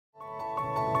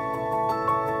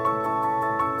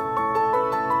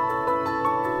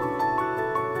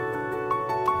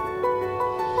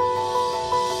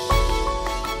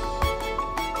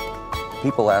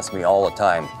People ask me all the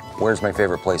time, where's my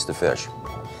favorite place to fish?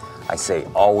 I say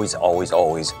always, always,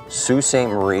 always, Sault Ste.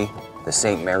 Marie, the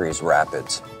St. Mary's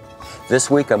Rapids.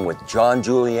 This week I'm with John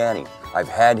Giuliani. I've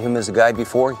had him as a guide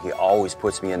before. He always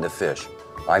puts me into fish.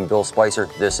 I'm Bill Spicer.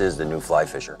 This is the New Fly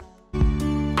Fisher.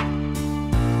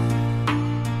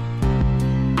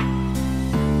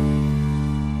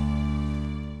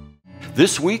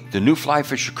 This week, the New Fly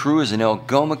Fisher crew is in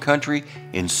Algoma country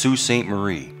in Sault Ste.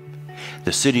 Marie.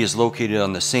 The city is located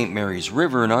on the St. Mary's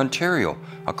River in Ontario,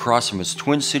 across from its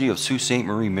twin city of Sault Ste.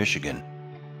 Marie, Michigan.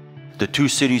 The two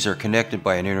cities are connected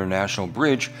by an international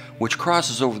bridge which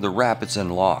crosses over the rapids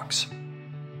and locks.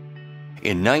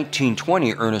 In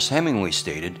 1920, Ernest Hemingway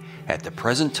stated, "At the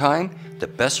present time, the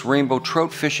best rainbow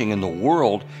trout fishing in the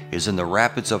world is in the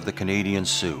rapids of the Canadian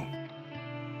Soo."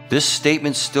 This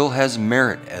statement still has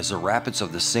merit, as the rapids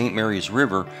of the St. Mary's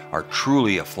River are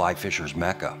truly a fly fisher's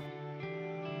mecca.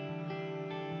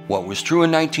 What was true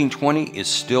in 1920 is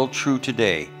still true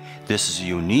today. This is a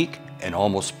unique and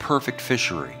almost perfect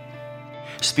fishery.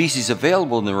 Species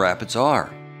available in the rapids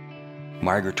are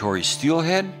migratory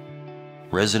steelhead,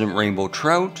 resident rainbow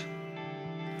trout,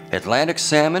 Atlantic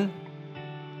salmon,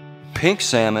 pink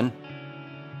salmon,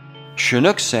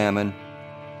 Chinook salmon,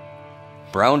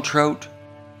 brown trout,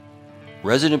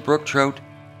 resident brook trout,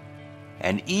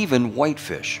 and even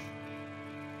whitefish.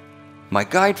 My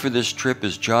guide for this trip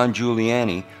is John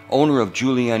Giuliani, owner of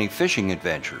Giuliani Fishing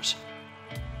Adventures.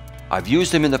 I've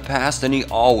used him in the past and he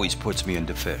always puts me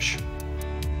into fish.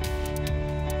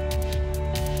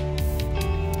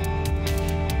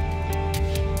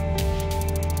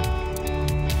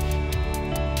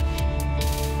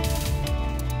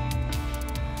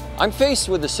 I'm faced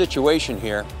with a situation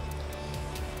here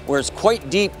where it's quite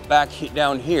deep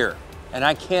down here and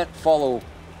I can't follow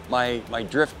my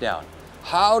drift down.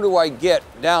 How do I get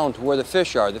down to where the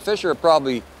fish are? The fish are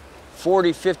probably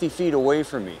 40, 50 feet away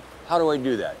from me. How do I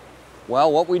do that?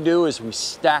 Well, what we do is we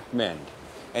stack mend,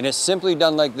 and it's simply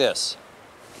done like this.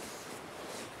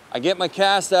 I get my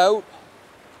cast out,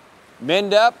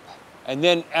 mend up, and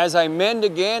then as I mend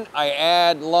again, I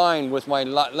add line with my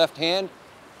left hand.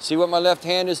 See what my left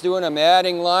hand is doing? I'm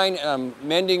adding line, and I'm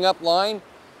mending up line.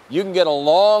 You can get a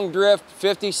long drift,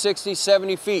 50, 60,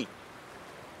 70 feet.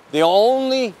 The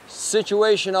only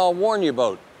situation I'll warn you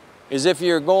about is if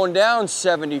you're going down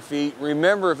 70 feet,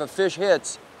 remember if a fish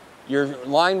hits, your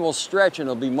line will stretch and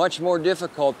it'll be much more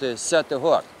difficult to set the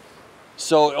hook.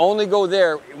 So only go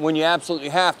there when you absolutely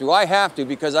have to. I have to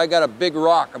because I got a big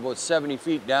rock about 70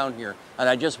 feet down here and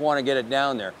I just want to get it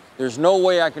down there. There's no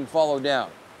way I can follow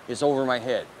down. It's over my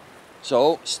head.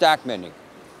 So stack mending.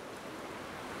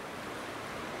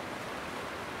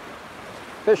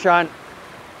 Fish on.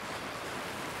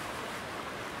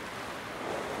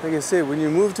 Like I say, when you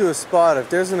move to a spot, if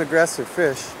there's an aggressive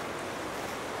fish,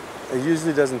 it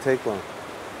usually doesn't take long.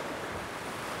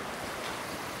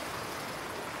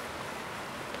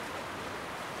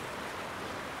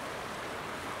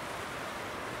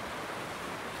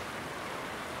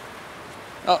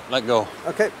 Oh, let go.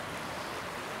 Okay.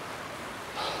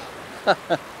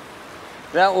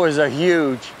 That was a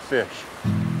huge fish.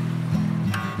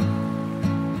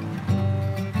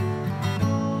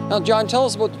 Now, John, tell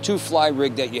us about the 2-fly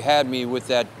rig that you had me with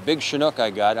that big Chinook I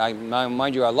got.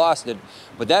 Mind you, I lost it,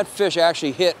 but that fish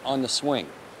actually hit on the swing.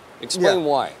 Explain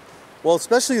why. Well,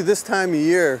 especially this time of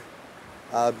year,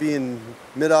 being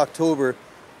mid-October,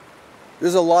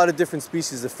 there's a lot of different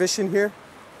species of fish in here.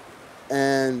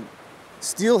 And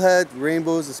steelhead,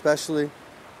 rainbows especially,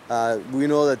 we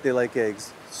know that they like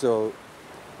eggs. So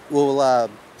we'll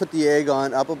put the egg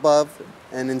on up above,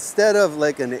 and instead of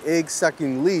like an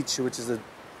egg-sucking leech, which is a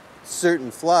certain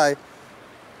fly,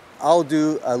 I'll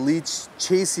do a leech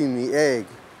chasing the egg.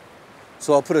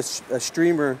 So I'll put a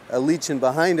streamer, a leech in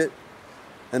behind it,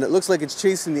 and it looks like it's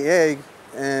chasing the egg,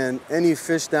 and any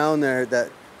fish down there that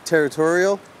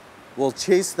territorial will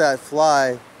chase that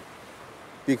fly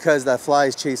because that fly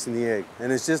is chasing the egg.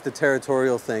 And it's just a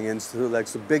territorial thing. And so like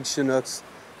so big Chinooks,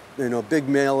 you know, big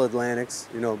male Atlantics,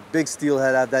 you know, big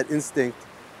steelhead have that instinct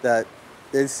that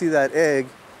they see that egg,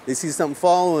 they see something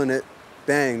following it,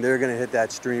 bang, they're gonna hit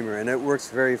that streamer. And it works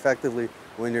very effectively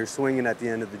when you're swinging at the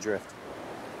end of the drift.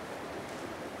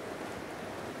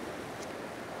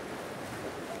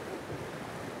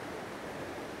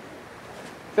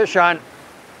 Fish on.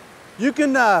 You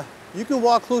can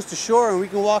walk close to shore and we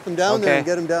can walk him down there and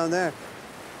get him down there.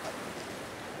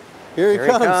 Here he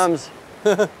comes.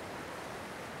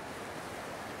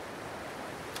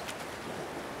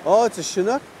 Oh, it's a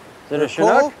Chinook. Is it a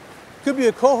Chinook? Could be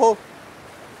a coho.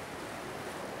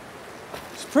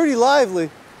 It's pretty lively.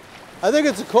 I think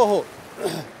it's a coho.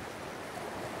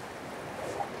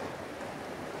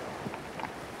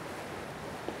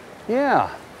 Yeah.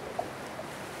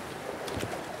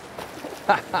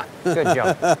 Good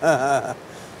jump.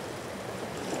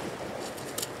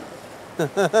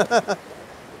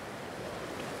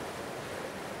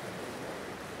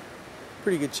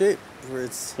 Pretty good shape where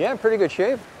it's... Yeah, pretty good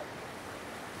shape.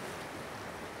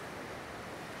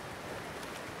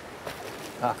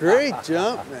 Great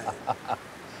jump, man.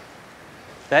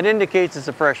 That indicates it's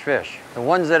a fresh fish. The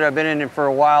ones that have been in it for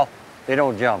a while, they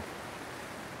don't jump.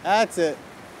 That's it.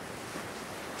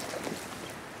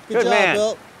 Good job, man.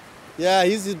 Bill. Yeah,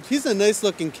 he's a nice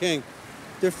looking king.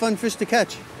 They're fun fish to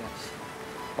catch.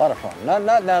 A lot of fun. Now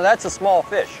that's a small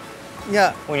fish.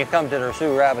 Yeah. When you come to the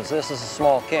Sioux Rapids, this is a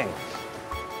small king.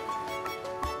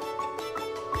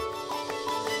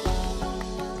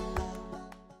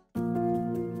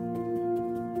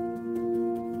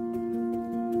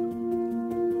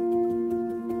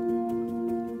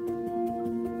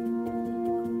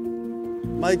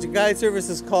 My guide service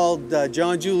is called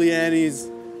John Giuliani's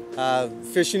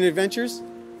Fishing Adventures,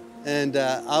 and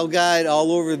I'll guide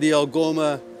all over the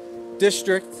Algoma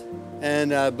district.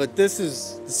 And but this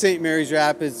is the St. Mary's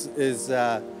Rapids is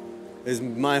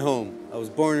my home. I was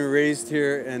born and raised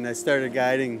here, and I started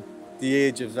guiding at the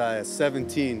age of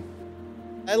 17.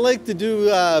 I like to do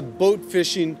boat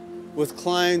fishing with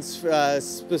clients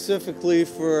specifically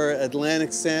for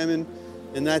Atlantic salmon,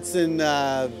 and that's in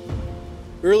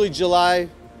early July,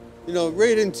 you know,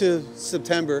 right into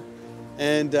September.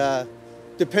 And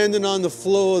depending on the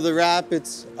flow of the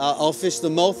rapids, I'll fish the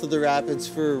mouth of the rapids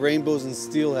for rainbows and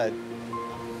steelhead.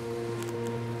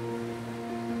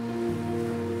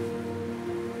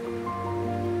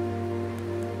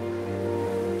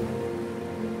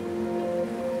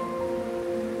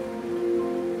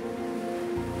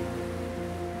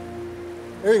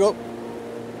 There you go.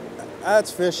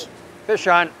 That's fish. Fish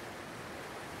on.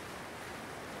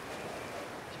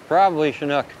 It's probably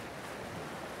Chinook.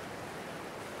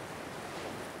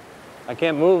 I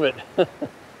can't move it.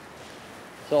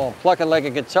 So I'm plucking like a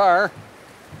guitar.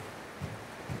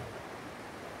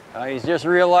 He's just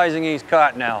realizing he's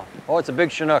caught now. Oh, it's a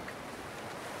big Chinook.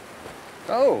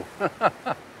 Oh.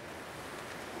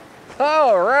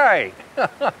 All right.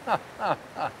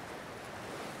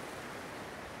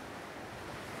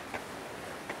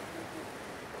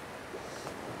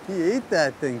 He ate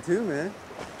that thing too, man.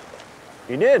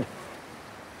 He did.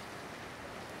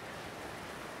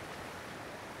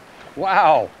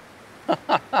 Wow.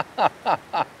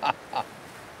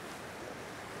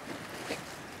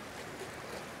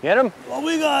 Get him? Oh,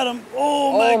 we got him.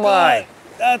 Oh my my. God.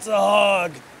 That's a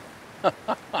hog.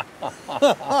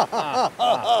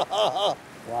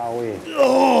 Wowee.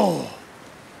 Oh.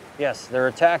 Yes, they're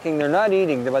attacking. They're not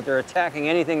eating, but they're attacking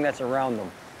anything that's around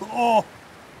them. Oh.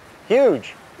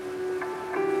 Huge.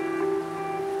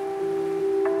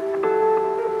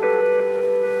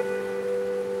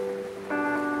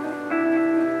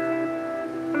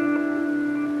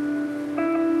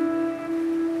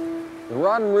 The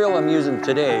rod and reel I'm using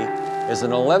today is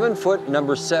an 11-foot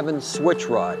number 7 switch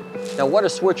rod. Now what a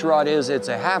switch rod is, it's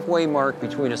a halfway mark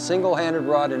between a single-handed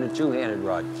rod and a two-handed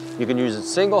rod. You can use it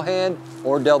single hand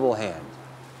or double hand.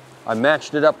 I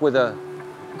matched it up with a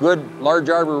good large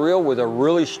arbor reel with a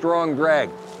really strong drag.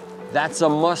 That's a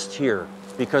must here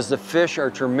because the fish are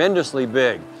tremendously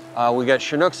big. We got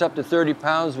Chinooks up to 30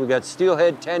 pounds, we got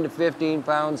Steelhead 10 to 15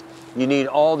 pounds. You need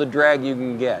all the drag you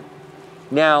can get.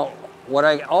 Now, what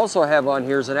I also have on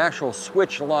here is an actual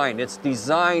switch line. It's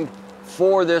designed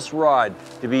for this rod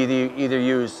to be either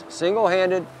used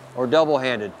single-handed or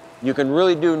double-handed. You can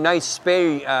really do nice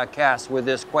spay casts with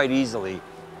this quite easily.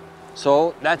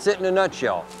 So that's it in a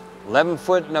nutshell.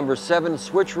 11-foot number 7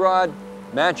 switch rod,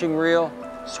 matching reel,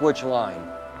 switch line.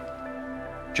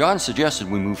 John suggested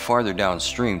we move farther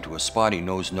downstream to a spot he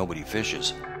knows nobody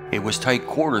fishes. It was tight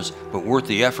quarters, but worth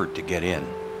the effort to get in.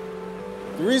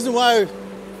 The reason why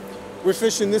we're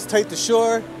fishing this tight to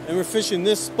shore and we're fishing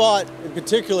this spot in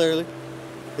particularly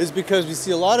is because we see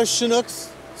a lot of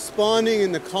Chinooks spawning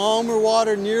in the calmer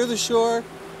water near the shore.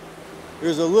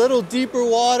 There's a little deeper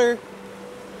water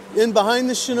in behind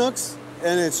the Chinooks,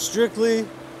 and it's strictly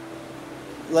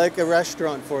like a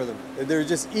restaurant for them. They're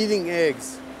just eating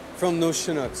eggs from those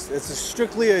Chinooks. It's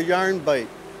strictly a yarn bite.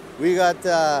 We got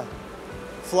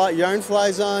yarn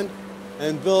flies on,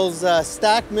 and Bill's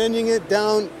stack mending it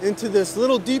down into this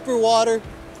little deeper water,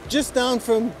 just down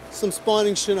from some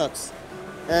spawning Chinooks.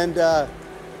 And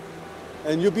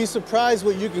you'll be surprised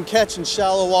what you can catch in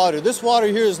shallow water. This water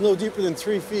here is no deeper than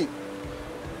 3 feet,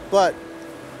 but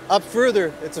up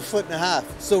further, it's 1.5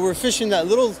 feet. So we're fishing that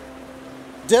little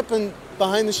dip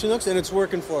behind the Chinooks, and it's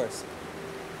working for us.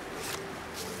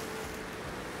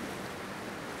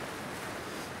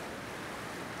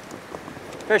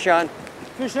 Fish on.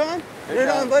 Fish on? Fish Right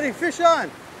on. on, buddy. Fish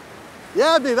on.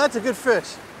 Yeah, babe, that's a good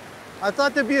fish. I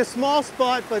thought there'd be a small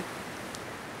spot, but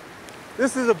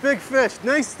this is a big fish.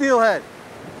 Nice steelhead.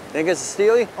 Think it's a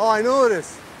steely? Oh, I know it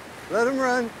is. Let him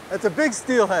run. That's a big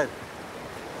steelhead.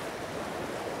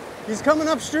 He's coming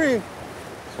upstream.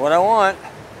 That's what I want.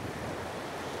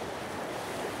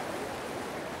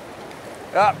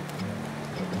 Up.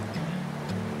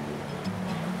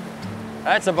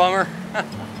 That's a bummer.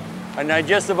 And I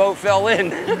just about fell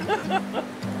in.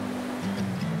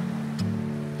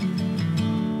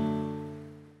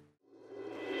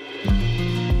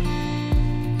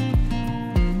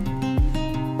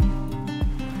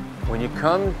 When you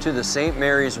come to the St.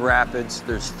 Mary's Rapids,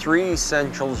 there's 3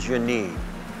 essentials you need.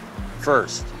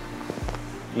 First,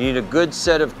 you need a good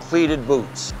set of cleated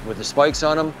boots with the spikes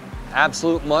on them.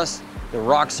 Absolute must. The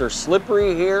rocks are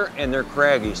slippery here and they're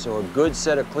craggy, so a good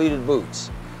set of cleated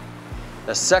boots.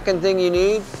 The second thing you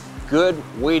need, good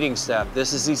wading staff.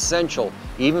 This is essential,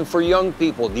 even for young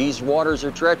people. These waters are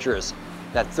treacherous.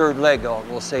 That third leg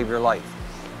will save your life.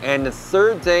 And the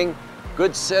third thing,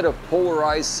 good set of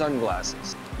polarized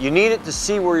sunglasses. You need it to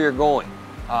see where you're going.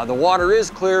 The water is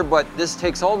clear, but this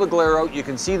takes all the glare out. You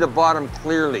can see the bottom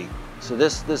clearly. So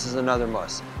this is another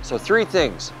must. So 3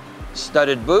 things: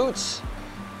 studded boots,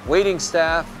 wading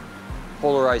staff,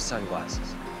 polarized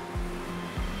sunglasses.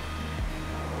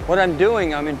 What I'm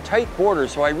doing, I'm in tight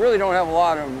quarters, so I really don't have a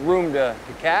lot of room to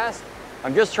cast.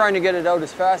 I'm just trying to get it out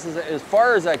as far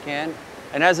as I can.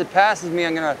 And as it passes me,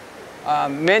 I'm gonna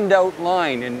mend out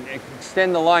line and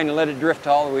extend the line and let it drift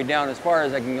all the way down as far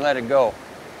as I can let it go.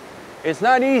 It's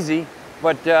not easy,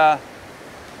 but there,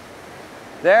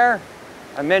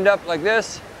 I mend up like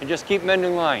this and just keep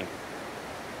mending line.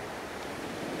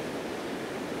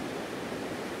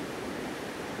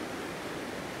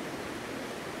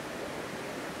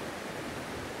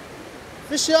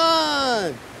 Fish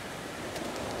on!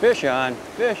 Fish on,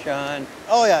 fish on.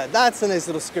 Oh yeah, that's the nice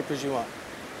little skippers you want.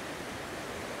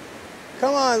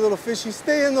 Come on, little fishy,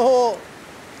 stay in the hole.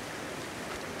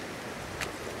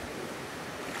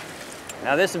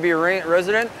 Now this would be a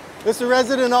resident? This is a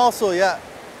resident also, yeah.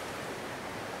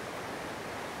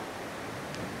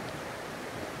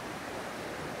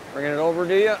 Bringing it over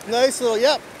to you? Nice little,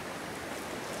 yep.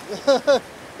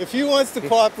 If he wants to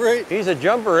cooperate. He's a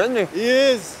jumper, isn't he? He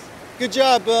is. Good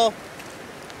job, Bill.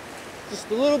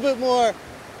 Just a little bit more.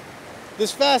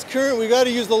 This fast current, we got to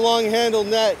use the long handle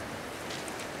net.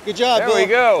 Good job, there Bill. There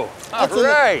we go. All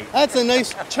right. That's a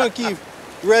nice chunky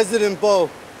resident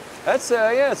bow. That's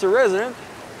yeah, it's a resident.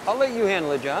 I'll let you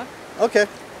handle it, John. Okay.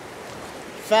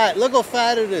 Fat. Look how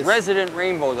fat it is. Resident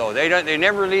rainbow though. They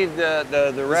never leave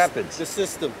the rapids. The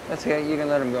system. That's okay. You can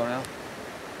let them go now.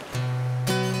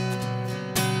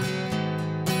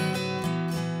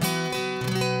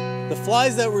 The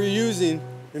flies that we're using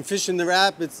in fishing the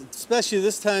rapids, especially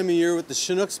this time of year with the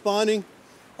Chinook spawning,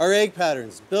 are egg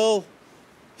patterns. Bill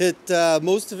hit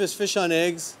most of his fish on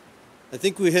eggs. I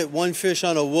think we hit 1 fish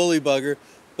on a woolly bugger,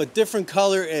 but different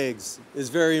color eggs is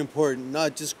very important,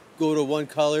 not just go to 1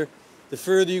 color. The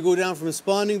further you go down from a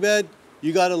spawning bed,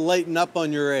 you got to lighten up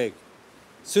on your egg.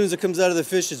 As soon as it comes out of the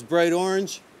fish, it's bright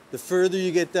orange. The further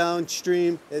you get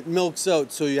downstream, it milks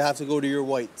out, so you have to go to your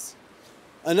whites.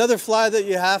 Another fly that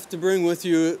you have to bring with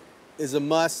you is a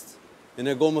must in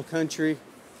Algoma country,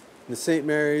 in the St.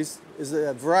 Mary's, is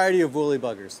a variety of woolly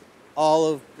buggers.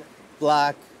 Olive,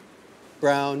 black,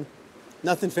 brown,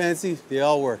 nothing fancy, they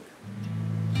all work.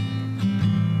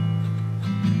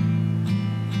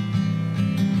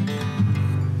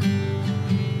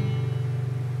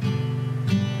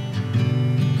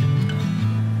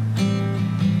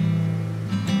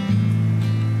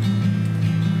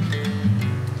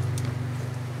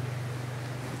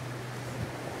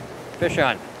 Fish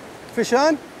on. Fish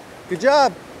on? Good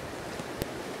job.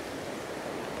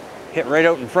 Hit right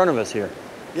out in front of us here.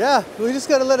 Yeah, we just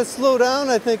got to let it slow down,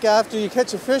 I think, after you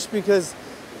catch a fish, because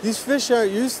these fish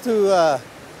aren't used to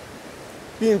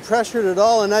being pressured at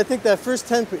all. And I think that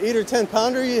first 8 or 10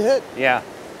 pounder you hit, yeah,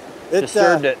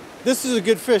 disturbed it. This is a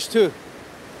good fish too.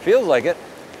 Feels like it.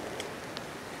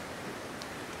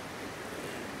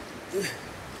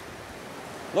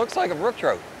 Looks like a brook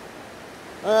trout.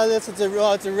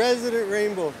 It's a resident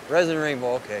rainbow. Resident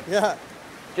rainbow, okay. Yeah.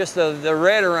 Just the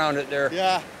red around it there.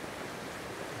 Yeah.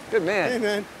 Good man. Hey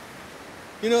man,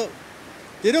 you know,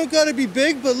 they don't got to be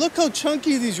big, but look how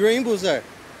chunky these rainbows are.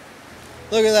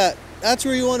 Look at that. That's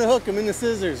where you want to hook them, in the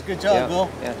scissors. Good job, yeah. Bill.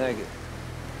 Yeah, thank you.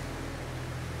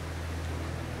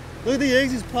 Look at the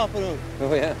eggs he's popping out.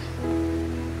 Oh yeah.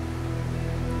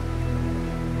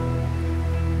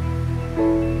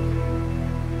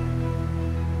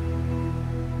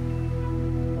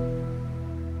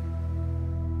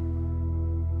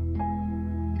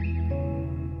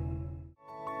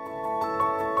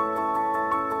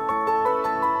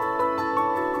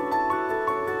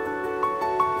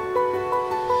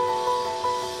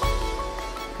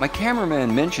 My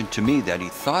cameraman mentioned to me that he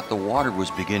thought the water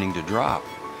was beginning to drop.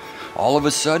 All of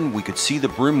a sudden, we could see the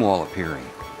brim wall appearing.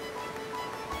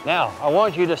 Now, I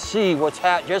want you to see what's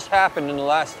just happened in the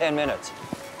last 10 minutes.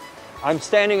 I'm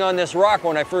standing on this rock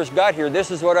when I first got here.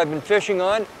 This is what I've been fishing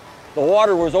on. The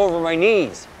water was over my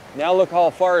knees. Now look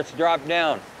how far it's dropped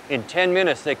down. In 10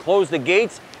 minutes, they closed the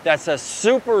gates. That's a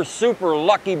super, super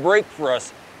lucky break for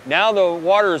us. Now the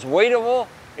water is wadeable,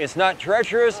 it's not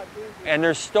treacherous, and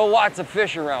there's still lots of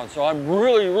fish around. So I'm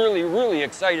really, really, really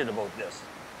excited about this.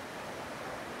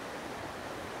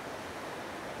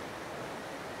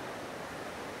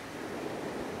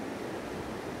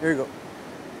 Here you go.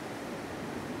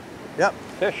 Yep.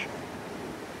 Fish.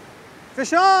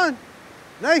 Fish on!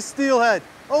 Nice steelhead.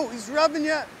 Oh, he's rubbing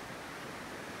yet.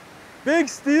 Big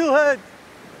steelhead.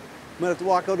 Might have to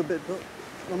walk out a bit, Bill.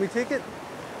 Want me to take it?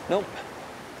 Nope.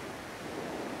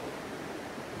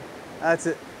 That's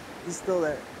it. He's still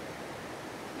there.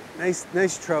 Nice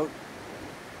trout.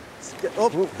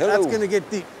 Oh, ooh, that's gonna get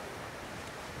deep.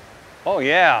 Oh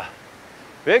yeah,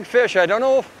 big fish. I don't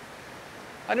know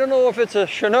if it's a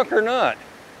Chinook or not,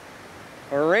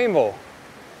 or a rainbow.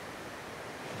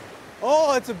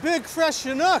 Oh, it's a big fresh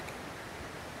Chinook.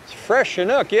 It's fresh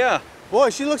Chinook, yeah. Boy,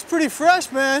 she looks pretty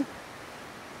fresh, man.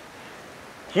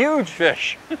 Huge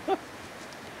fish.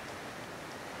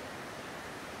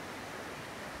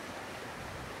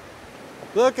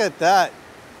 Look at that.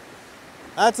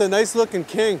 That's a nice looking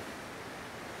king.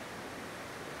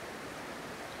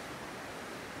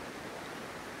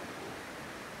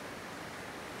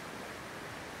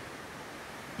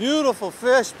 Beautiful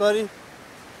fish, buddy.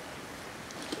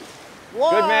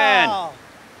 Wow.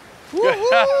 Good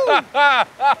man.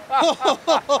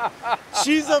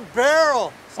 She's a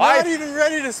barrel. It's not even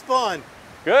ready to spawn.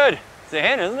 Good. It's a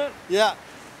hen, isn't it? Yeah.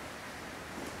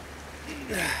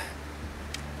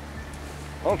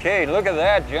 Okay, look at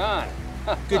that, John.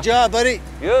 Good job, buddy.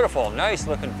 Beautiful, nice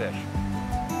looking fish.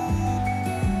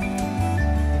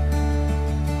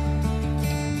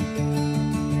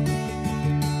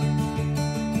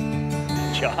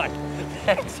 John,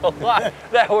 thanks a lot.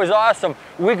 That was awesome.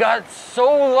 We got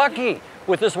so lucky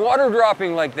with this water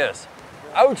dropping like this.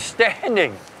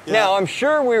 Outstanding. Yeah. Now, I'm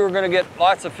sure we were going to get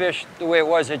lots of fish the way it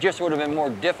was. It just would have been more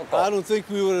difficult. I don't think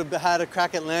we would have had a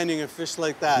crack at landing a fish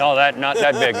like that. No, not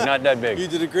that big, not that big. You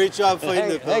did a great job fighting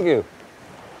it, Bill. Thank you.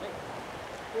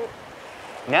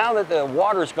 Now that the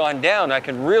water's gone down, I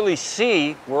can really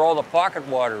see where all the pocket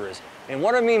water is. And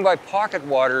what I mean by pocket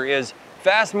water is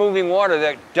fast-moving water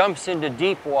that dumps into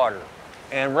deep water.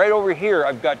 And right over here,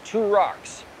 I've got two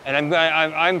rocks. And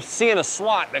I'm seeing a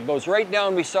slot that goes right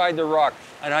down beside the rock,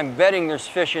 and I'm betting there's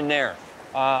fish in there.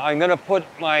 I'm gonna put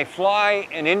my fly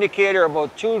and indicator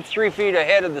about 2-3 feet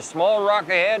ahead of the small rock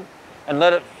ahead and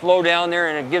let it flow down there,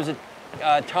 and it gives it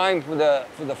time for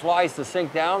the flies to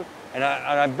sink down. And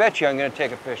I bet you I'm gonna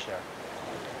take a fish there.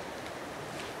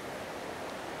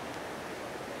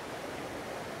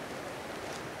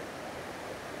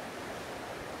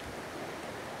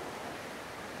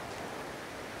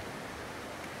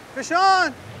 Fish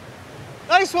on!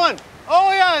 Nice one!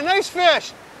 Oh yeah, nice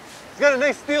fish! He's got a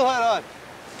nice steelhead on.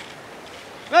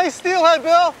 Nice steelhead,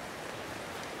 Bill!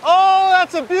 Oh,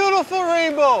 that's a beautiful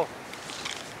rainbow!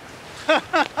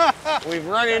 We've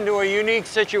run into a unique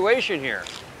situation here.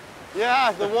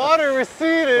 Yeah, the water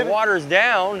receded. The water's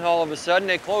down, all of a sudden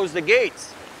they closed the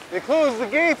gates. They closed the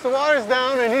gates, the water's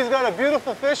down, and he's got a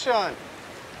beautiful fish on.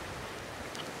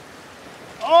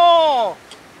 Oh!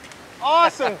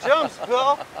 Awesome jumps,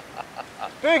 Bill.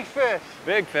 Big fish.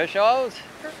 Big fish, oh.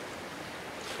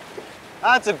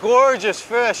 That's a gorgeous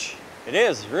fish. It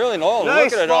is, really. Oh,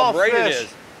 nice, look at it, how bright fish. It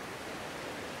is.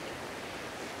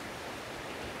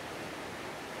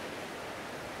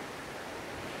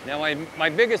 Now, my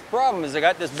biggest problem is I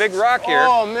got this big rock here.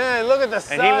 Oh, man, look at the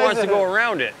size and he wants of to go it.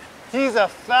 around it. He's a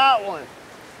fat one.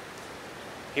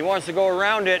 He wants to go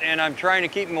around it, and I'm trying to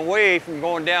keep him away from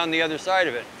going down the other side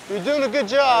of it. You're doing a good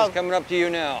job. He's coming up to you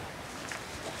now.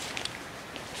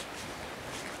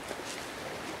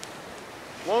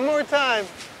 One more time.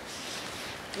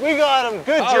 We got him.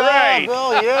 Good All job, right.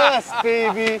 Bill. Yes,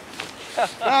 baby.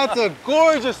 That's a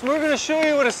gorgeous. We're going to show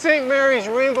you what a St. Mary's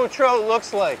rainbow trout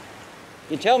looks like.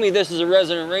 You tell me this is a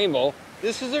resident rainbow.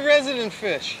 This is a resident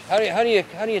fish. How do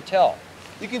you tell?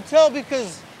 You can tell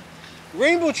because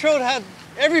rainbow trout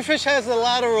every fish has a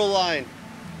lateral line,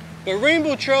 but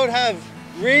rainbow trout have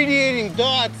radiating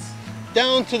dots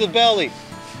down to the belly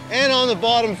and on the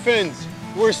bottom fins,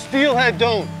 where steelhead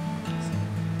don't.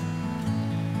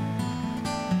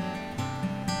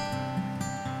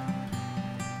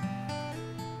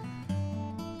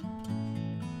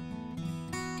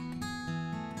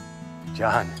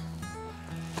 John,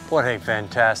 what a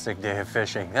fantastic day of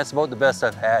fishing. That's about the best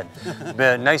I've had.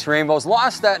 Nice rainbows.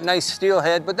 Lost that nice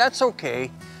steelhead, but that's okay.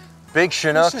 Big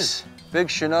Chinooks, big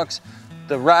Chinooks.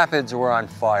 The rapids were on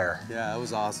fire. Yeah, it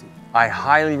was awesome. I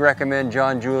highly recommend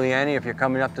John Giuliani if you're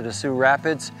coming up to the Sioux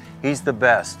Rapids. He's the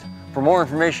best. For more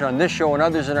information on this show and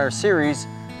others in our series,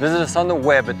 visit us on the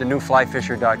web at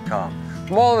thenewflyfisher.com.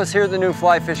 From all of us here at The New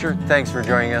Fly Fisher, thanks for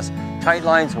joining us. Tight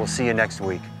lines, we'll see you next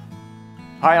week.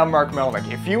 Hi, I'm Mark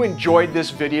Melnick. If you enjoyed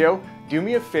this video, do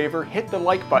me a favor, hit the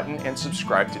like button and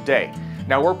subscribe today.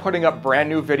 Now we're putting up brand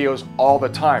new videos all the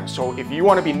time, so if you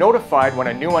want to be notified when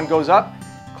a new one goes up,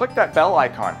 click that bell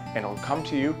icon and it'll come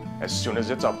to you as soon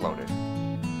as it's uploaded.